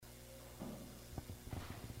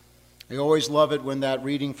I always love it when that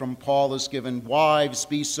reading from Paul is given, "Wives,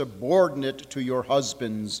 be subordinate to your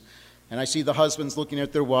husbands." And I see the husbands looking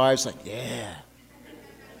at their wives like, yeah.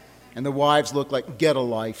 And the wives look like, get a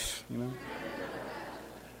life, you know.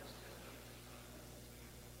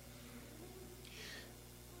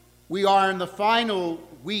 We are in the final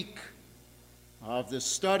week of this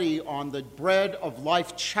study on the Bread of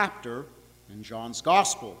Life chapter in John's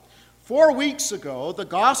Gospel. 4 weeks ago, the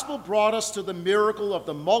Gospel brought us to the miracle of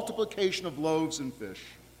the multiplication of loaves and fish.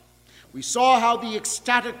 We saw how the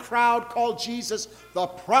ecstatic crowd called Jesus the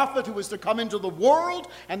prophet who was to come into the world,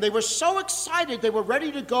 and they were so excited they were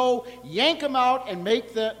ready to go yank him out and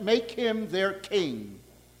make him their king.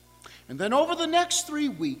 And then over the next 3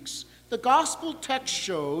 weeks, the gospel text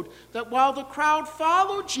showed that while the crowd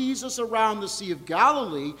followed Jesus around the Sea of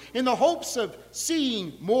Galilee in the hopes of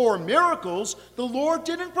seeing more miracles, the Lord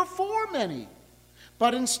didn't perform any.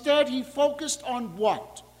 But instead, he focused on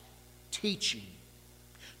what? Teaching.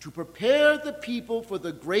 To prepare the people for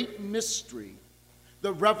the great mystery,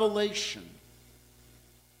 the revelation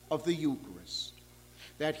of the Eucharist.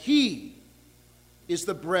 That he is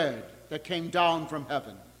the bread that came down from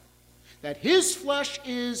heaven. That his flesh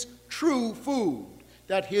is true food,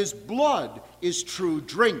 that his blood is true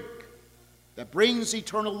drink, that brings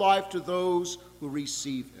eternal life to those who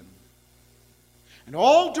receive him. And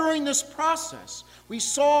all during this process, we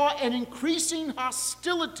saw an increasing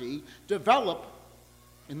hostility develop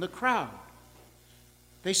in the crowd.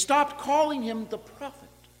 They stopped calling him the prophet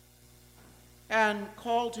and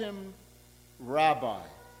called him rabbi.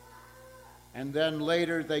 And then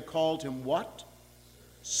later they called him what?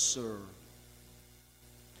 Sir.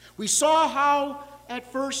 We saw how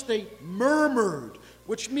at first they murmured,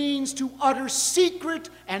 which means to utter secret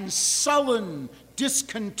and sullen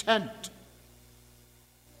discontent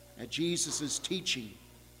at Jesus' teaching.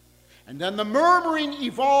 And then the murmuring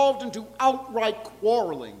evolved into outright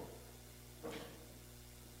quarreling.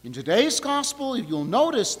 In today's gospel, you'll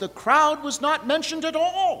notice the crowd was not mentioned at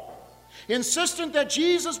all, insistent that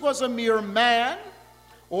Jesus was a mere man,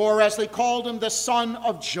 or as they called him, the son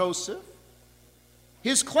of Joseph.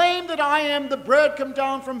 His claim that I am the bread come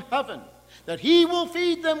down from heaven, that he will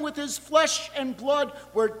feed them with his flesh and blood,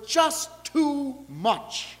 were just too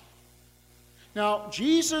much. Now,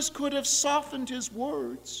 Jesus could have softened his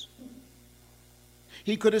words.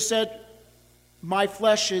 He could have said, my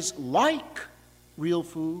flesh is like real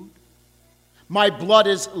food. My blood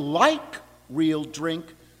is like real drink.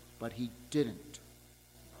 But he didn't.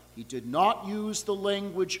 He did not use the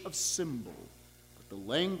language of symbol, but the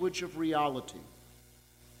language of reality.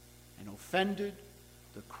 And offended,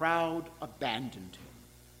 the crowd abandoned him.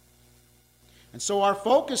 And so our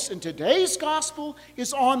focus in today's gospel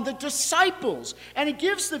is on the disciples. And it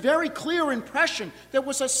gives the very clear impression there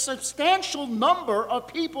was a substantial number of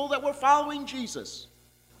people that were following Jesus.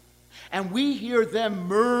 And we hear them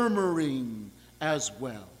murmuring as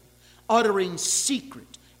well, uttering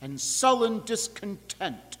secret and sullen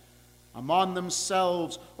discontent among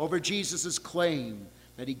themselves over Jesus' claim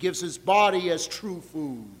that he gives his body as true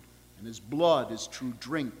food and his blood as true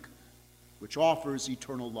drink, which offers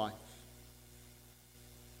eternal life.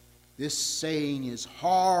 This saying is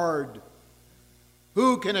hard.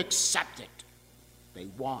 Who can accept it? They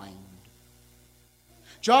whined.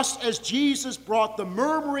 Just as Jesus brought the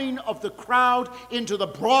murmuring of the crowd into the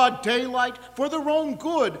broad daylight for their own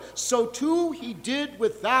good, so too he did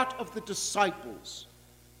with that of the disciples.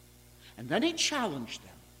 And then he challenged them.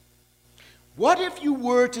 What if you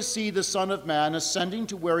were to see the Son of Man ascending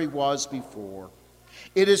to where he was before?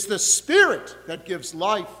 It is the Spirit that gives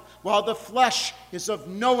life, while the flesh is of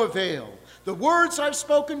no avail. The words I've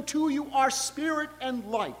spoken to you are spirit and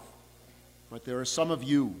life. But there are some of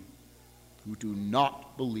you who do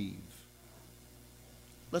not believe.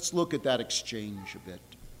 Let's look at that exchange a bit.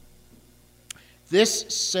 This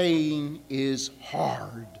saying is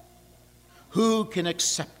hard. Who can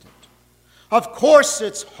accept it? Of course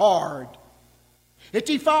it's hard. It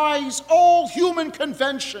defies all human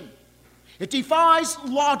convention. It defies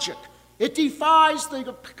logic. It defies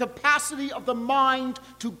the capacity of the mind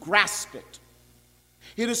to grasp it.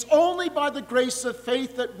 It is only by the grace of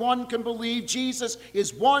faith that one can believe Jesus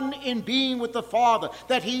is one in being with the Father,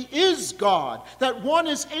 that he is God, that one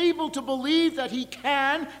is able to believe that he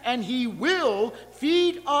can and he will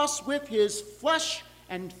feed us with his flesh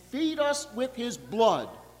and feed us with his blood,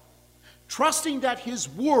 trusting that his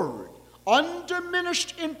word,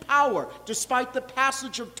 undiminished in power despite the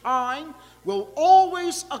passage of time, will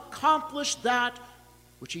always accomplish that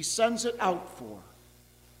which he sends it out for.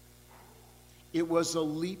 It was a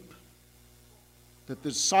leap that the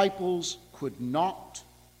disciples could not,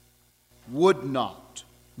 would not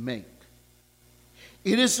make.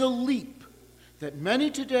 It is a leap that many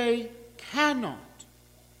today cannot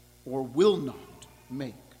or will not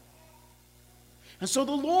make. And so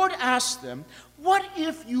the Lord asked them, what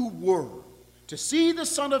if you were to see the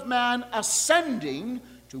Son of Man ascending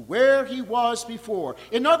to where he was before?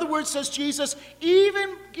 In other words, says Jesus,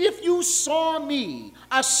 even if you saw me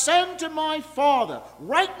ascend to my Father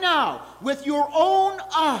right now with your own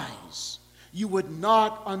eyes, you would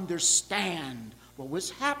not understand what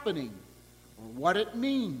was happening or what it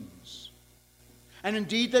means. And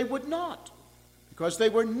indeed they would not, because they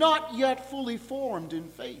were not yet fully formed in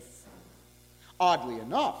faith. Oddly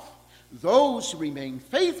enough, those who remain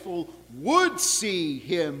faithful would see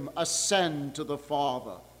him ascend to the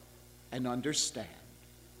Father and understand.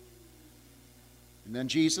 And then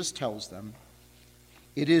Jesus tells them,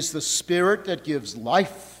 it is the Spirit that gives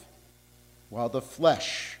life, while the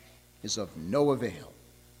flesh is of no avail.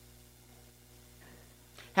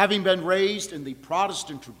 Having been raised in the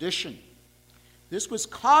Protestant tradition, this was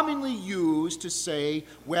commonly used to say,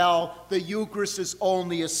 well, the Eucharist is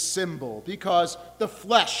only a symbol because the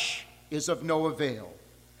flesh is of no avail.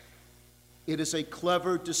 It is a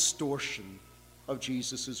clever distortion of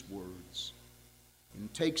Jesus' words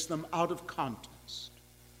and takes them out of context.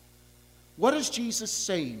 What is Jesus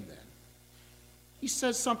saying then? He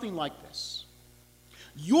says something like this.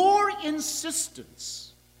 Your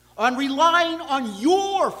insistence on relying on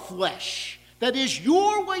your flesh, that is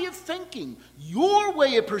your way of thinking, your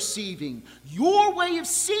way of perceiving, your way of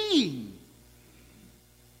seeing,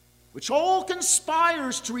 which all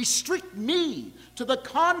conspires to restrict me to the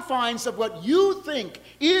confines of what you think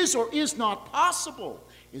is or is not possible,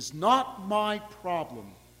 is not my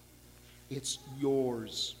problem. It's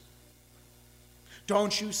yours.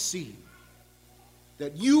 Don't you see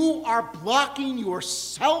that you are blocking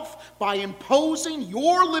yourself by imposing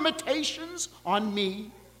your limitations on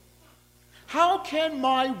me? How can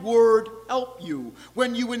my word help you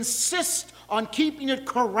when you insist on keeping it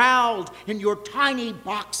corralled in your tiny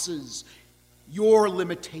boxes, your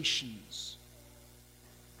limitations?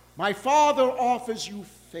 My Father offers you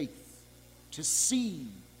faith to see,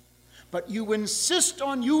 but you insist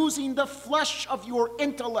on using the flesh of your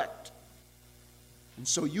intellect, and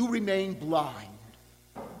so you remain blind.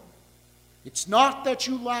 It's not that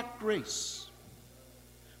you lack grace,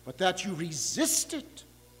 but that you resist it.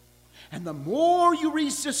 And the more you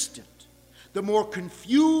resist it, the more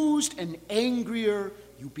confused and angrier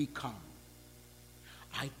you become.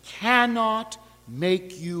 I cannot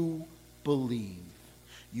make you believe.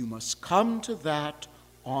 You must come to that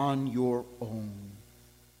on your own.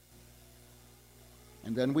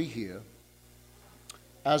 And then we hear,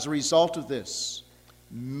 as a result of this,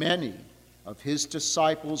 many of his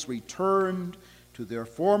disciples returned to their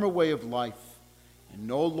former way of life and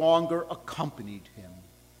no longer accompanied him.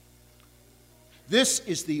 This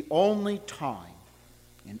is the only time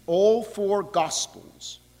in all four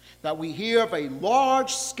Gospels that we hear of a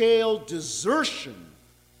large-scale desertion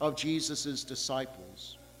of Jesus'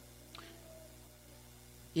 disciples.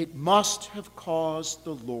 It must have caused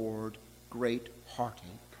the Lord great heartache.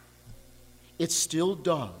 It still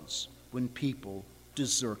does when people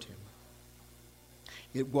desert him.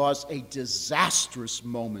 It was a disastrous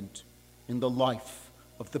moment in the life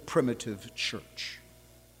of the primitive church.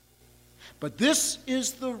 But this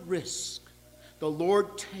is the risk the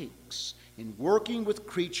Lord takes in working with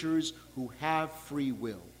creatures who have free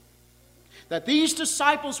will. That these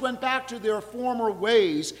disciples went back to their former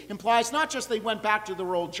ways implies not just they went back to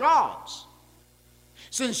their old jobs.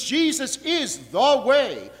 Since Jesus is the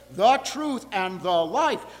way, the truth, and the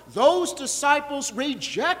life, those disciples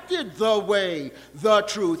rejected the way, the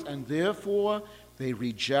truth, and therefore they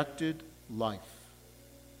rejected life.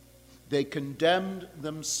 They condemned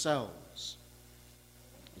themselves,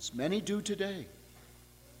 as many do today.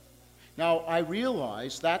 Now, I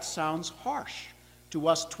realize that sounds harsh to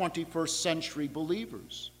us 21st century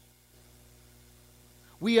believers.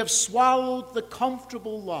 We have swallowed the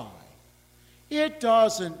comfortable lie. It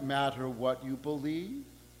doesn't matter what you believe.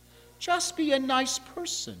 Just be a nice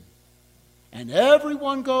person, and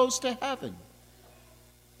everyone goes to heaven.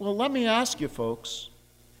 Well, let me ask you, folks,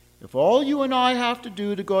 if all you and I have to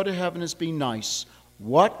do to go to heaven is be nice,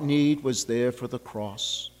 what need was there for the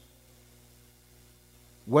cross?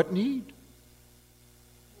 What need?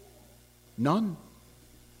 None.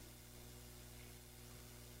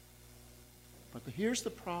 But here's the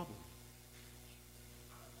problem.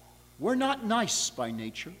 We're not nice by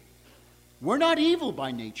nature. We're not evil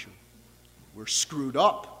by nature. We're screwed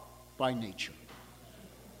up by nature.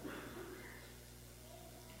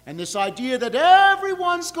 And this idea that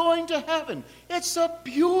everyone's going to heaven, it's a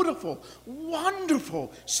beautiful,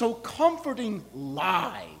 wonderful, so comforting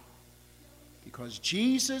lie. Because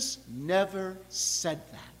Jesus never said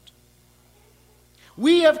that.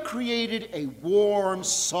 We have created a warm,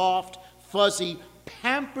 soft, fuzzy,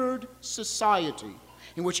 pampered society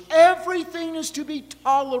in which everything is to be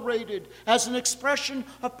tolerated as an expression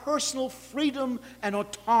of personal freedom and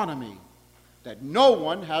autonomy that no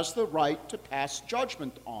one has the right to pass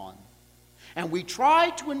judgment on. And we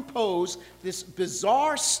try to impose this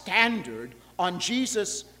bizarre standard on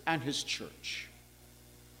Jesus and his church.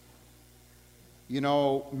 You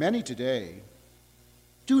know, many today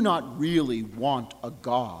do not really want a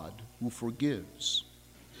God who forgives.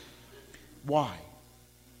 Why?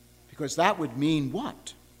 Because that would mean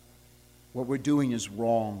what? What we're doing is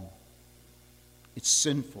wrong. It's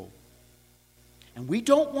sinful. And we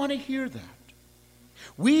don't want to hear that.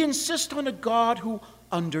 We insist on a God who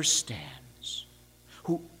understands,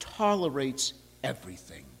 who tolerates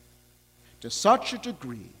everything to such a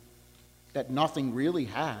degree that nothing really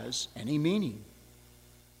has any meaning.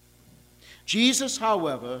 Jesus,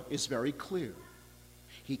 however, is very clear.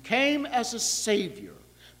 He came as a Savior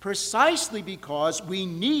precisely because we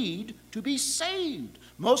need to be saved,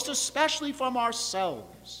 most especially from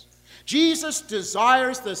ourselves. Jesus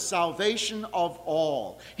desires the salvation of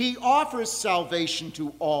all. He offers salvation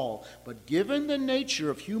to all. But given the nature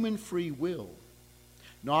of human free will,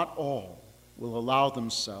 not all will allow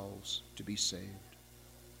themselves to be saved.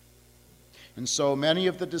 And so many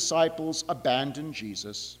of the disciples abandoned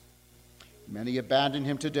Jesus. Many abandon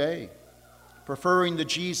him today, preferring the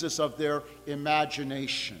Jesus of their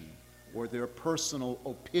imagination or their personal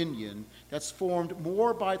opinion that's formed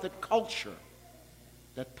more by the culture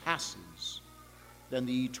that passes than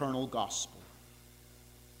the eternal gospel.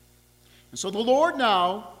 And so the Lord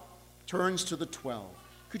now turns to the 12.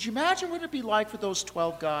 Could you imagine what it'd be like for those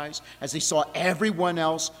 12 guys as they saw everyone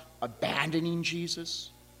else abandoning Jesus?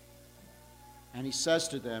 And he says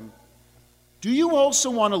to them, do you also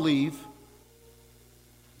want to leave?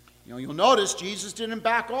 You know, you'll notice Jesus didn't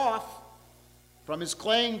back off from his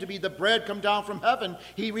claim to be the bread come down from heaven.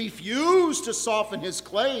 He refused to soften his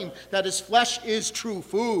claim that his flesh is true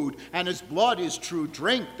food and his blood is true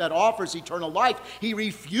drink that offers eternal life. He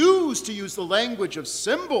refused to use the language of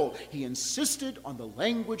symbol. He insisted on the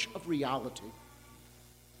language of reality.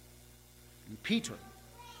 And Peter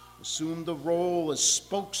assumed the role as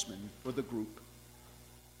spokesman for the group,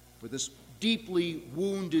 for this deeply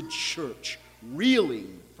wounded church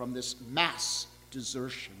reeling from this mass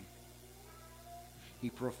desertion. He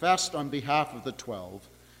professed on behalf of the 12,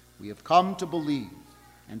 we have come to believe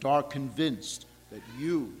and are convinced that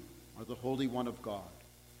you are the Holy One of God.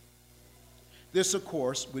 This, of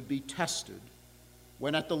course, would be tested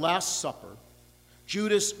when at the Last Supper,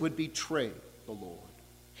 Judas would betray the Lord.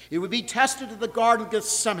 It would be tested at the Garden of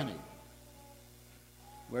Gethsemane,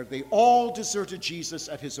 where they all deserted Jesus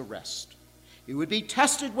at his arrest. It would be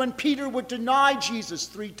tested when Peter would deny Jesus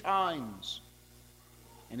 3 times.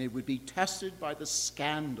 And it would be tested by the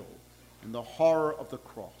scandal and the horror of the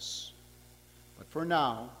cross. But for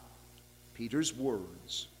now, Peter's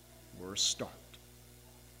words were a start.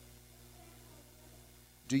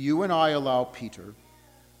 Do you and I allow Peter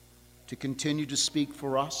to continue to speak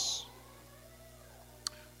for us?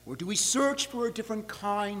 Or do we search for a different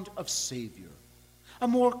kind of Savior, a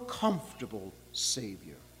more comfortable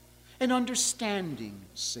Savior, an understanding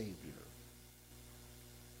Savior?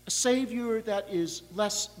 A Savior that is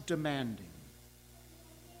less demanding?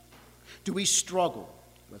 Do we struggle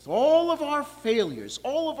with all of our failures,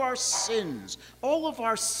 all of our sins, all of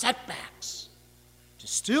our setbacks, to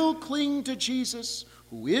still cling to Jesus,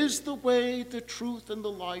 who is the way, the truth, and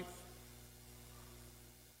the life?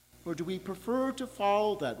 Or do we prefer to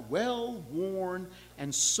follow that well-worn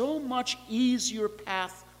and so much easier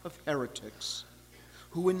path of heretics,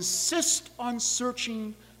 who insist on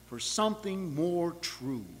searching for something more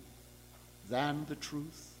true than the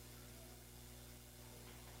truth?